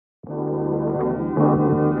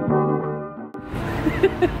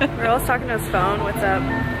We're all talking to his phone. What's up? You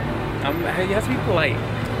have to be polite.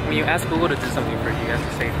 When you ask Google to do something for you, you have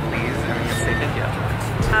to say please and then you say thank you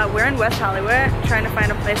afterwards. We're in West Hollywood, trying to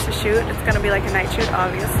find a place to shoot. It's gonna be like a night shoot,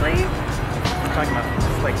 obviously. I'm talking about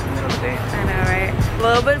it's like the middle of the day. I know, right? A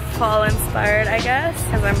little bit fall inspired, I guess,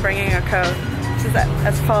 because I'm bringing a coat, which is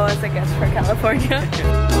as fall as it gets for California.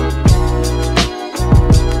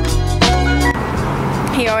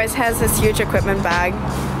 He always has this huge equipment bag.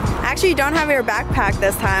 Actually, you don't have your backpack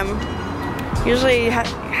this time. Usually you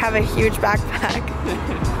have a huge backpack.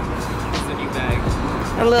 It's a new bag.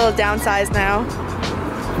 A little downsized now. We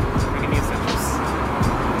can use essentials.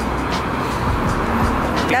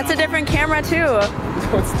 That's a different camera too.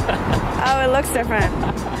 What's that? Oh, it looks different.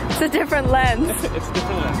 It's a different lens. It's a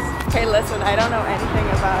different lens. Okay, listen, I don't know anything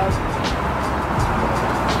about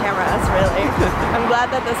cameras, really. I'm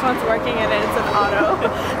glad that this one's working and it's an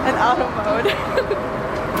auto mode.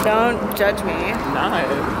 Don't judge me. Nah.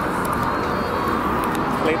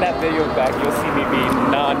 Play that video back, you'll see me be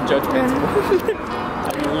non-judgmental.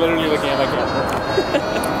 I'm literally looking at my camera.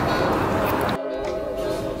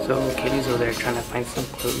 So Katie's over there trying to find some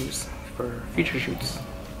clothes for future shoots.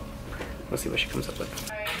 We'll see what she comes up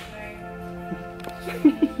with.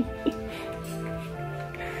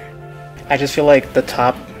 I just feel like the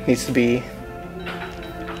top needs to be...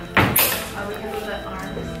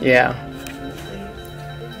 Yeah.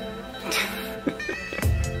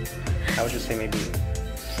 I would just say maybe...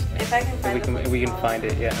 If I can find we can find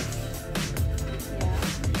it, yeah. Yeah.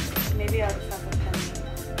 Maybe I'll just have a pen.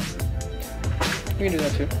 You can do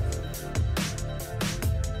that too.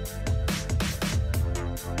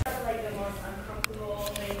 Like the most uncomfortable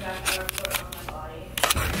thing I've ever put on my body.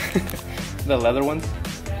 The leather ones?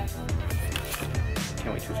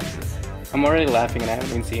 Can't wait to see this. I'm already laughing and I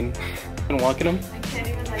haven't even seen. I've been walking them. I can't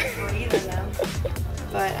even like breathe in them.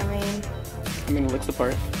 But I mean, it looks the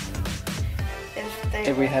part.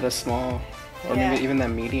 If we had a small, or yeah, maybe even that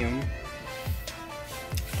medium.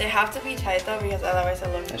 They have to be tight though, because otherwise it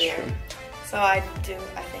looks That's weird. true. So I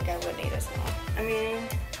think I would need a small. I mean,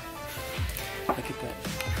 look at that.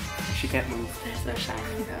 She can't move. They're so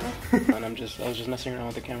shiny though. And I was just messing around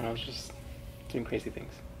with the camera. I was just doing crazy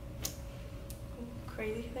things.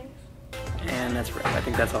 Crazy things? And that's right. I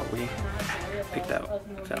think that's all we picked out.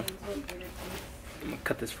 So I'm gonna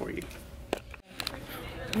cut this for you.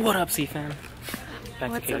 What up, C-Fam?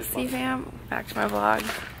 What's up, C-Fam? Back to my vlog.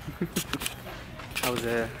 How's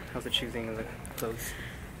the choosing of the clothes?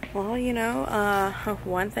 Well, you know,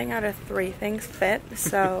 one thing out of 3 things fit,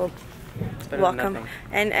 so It's better welcome. than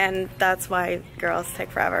nothing. And that's why girls take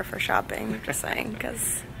forever for shopping, just saying,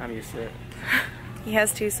 because I'm used to it. he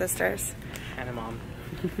has 2 sisters. And a mom.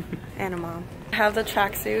 And a mom. I have the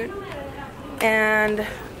tracksuit, and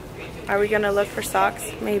are we gonna look for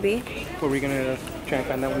socks? Maybe. Were we gonna try and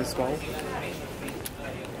find that one small?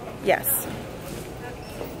 Yes.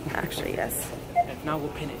 Actually, yes. If not, we'll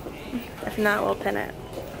pin it. If not, we'll pin it.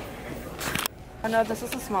 Oh no, this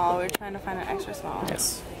is a small. We're trying to find an extra small.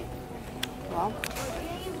 Yes. Well,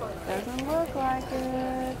 doesn't look like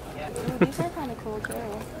it. Ooh, these are kind of cool too.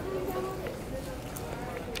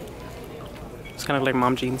 It's kind of like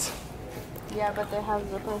mom jeans. Yeah, but they have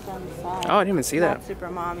zippers on the side. Oh, I didn't even see that. Not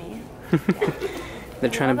super mommy.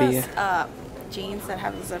 They're trying to be... Those, jeans that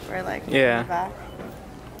have a zipper like in the back.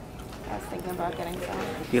 I was thinking about getting some.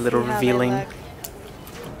 Be a little revealing.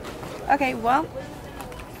 Okay, well,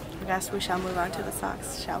 I guess we shall move on to the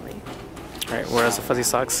socks, shall we? Alright, where's the fuzzy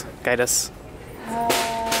socks? Guide us.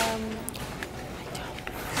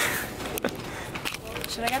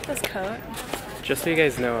 Should I get this coat? Just so you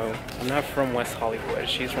guys know, I'm not from West Hollywood.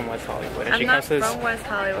 She's from West Hollywood. And I'm not from West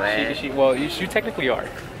Hollywood. Well, you technically are.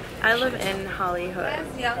 I live in Hollywood.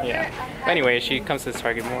 Yeah. Anyway, she comes to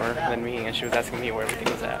Target more than me, and she was asking me where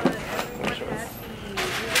everything was at.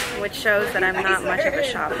 Which shows that I'm not much of a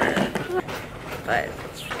shopper. But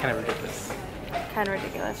it's kind of ridiculous. Kind of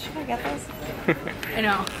ridiculous. Should I get this? I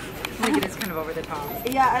know. Like it is kind of over the top.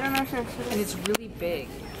 Yeah, I don't know if I should. And it's really big.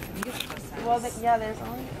 I think it's plus size. Well, yeah, there's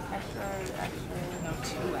only extra. No,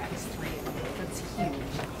 2X, 3. That's huge.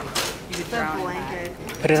 You could The drown in blanket.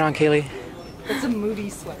 Put it on, Kaylee. That's a moody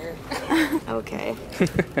sweater. Okay.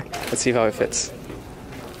 Let's see how it fits.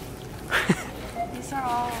 These are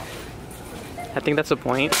all. I think that's the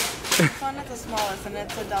point. This one is the smallest, and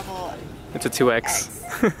it's a double. It's a 2X.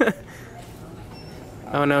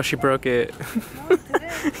 Oh no, she broke it. No, it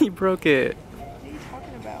didn't. He broke it. What are you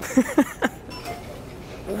talking about?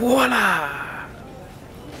 Voila!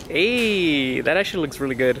 Hey, that actually looks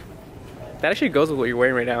really good. That actually goes with what you're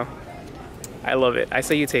wearing right now. I love it. I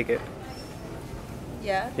say you take it.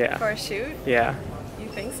 Yeah? Yeah. For a shoot? Yeah. You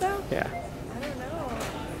think so? Yeah. I don't know.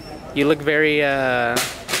 You look very, Let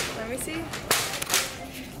me see.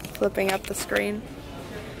 Flipping up the screen.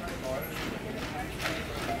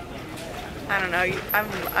 I don't know.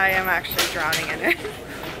 I am actually drowning in it.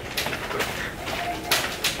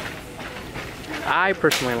 I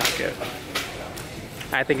personally like it.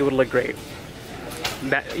 I think it would look great.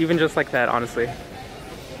 That even just like that, honestly.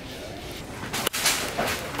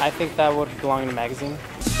 I think that would belong in a magazine.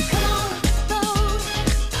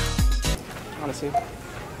 Honestly.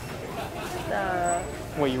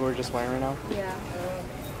 What you were just wearing right now? Yeah.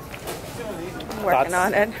 I'm working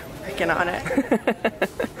on it. Working on it.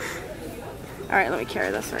 Alright, let me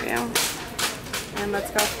carry this for you. And let's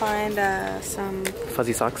go find some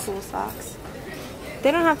Fuzzy socks. cool socks.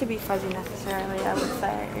 They don't have to be fuzzy necessarily, I would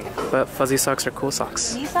say. But fuzzy socks are cool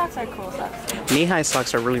socks. Knee socks are cool socks. Knee-high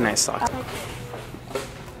socks are really nice socks.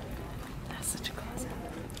 That's such a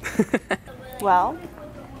concept. Well,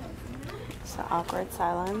 so awkward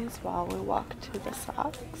silence while we walk to the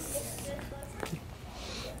socks.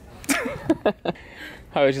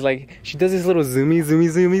 How is she like? She does this little zoomy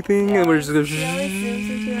thing, and we're just going. She always zooms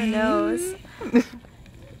into her nose.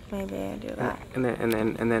 Maybe I do that.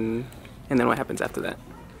 And then what happens after that?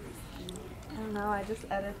 I don't know. I just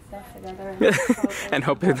edit stuff together And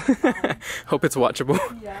hope it's watchable.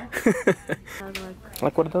 Yeah.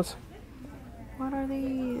 Like what are those? What are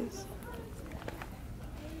these?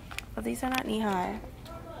 Oh, these are not knee high.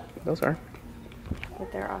 Those are.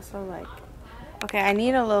 But they're also like. Okay, I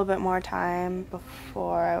need a little bit more time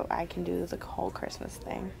before I can do the whole Christmas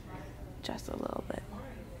thing. Just a little bit.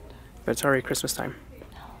 But it's already Christmas time.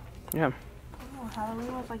 Yeah. Oh,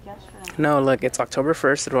 Halloween was like yesterday. No, look, it's October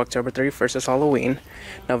 1st through October 31st is Halloween.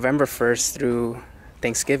 November 1st through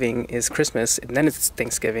Thanksgiving is Christmas. And then it's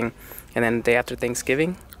Thanksgiving. And then the day after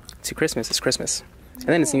Thanksgiving to Christmas is Christmas. And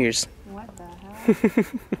then it's New Year's. What the hell?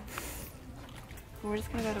 We're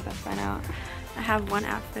just gonna go to Best Buy now. I have one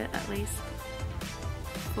outfit at least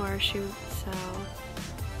for a shoot, so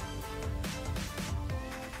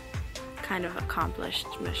kind of accomplished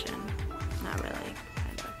mission. Not really.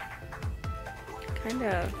 Kind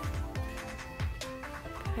of.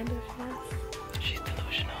 Yes. She's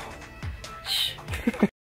delusional. Shh.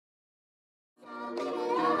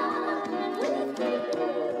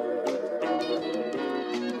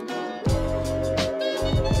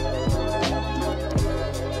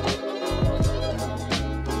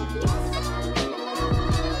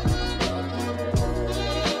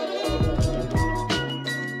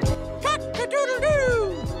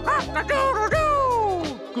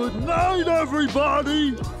 Good night,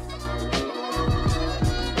 everybody!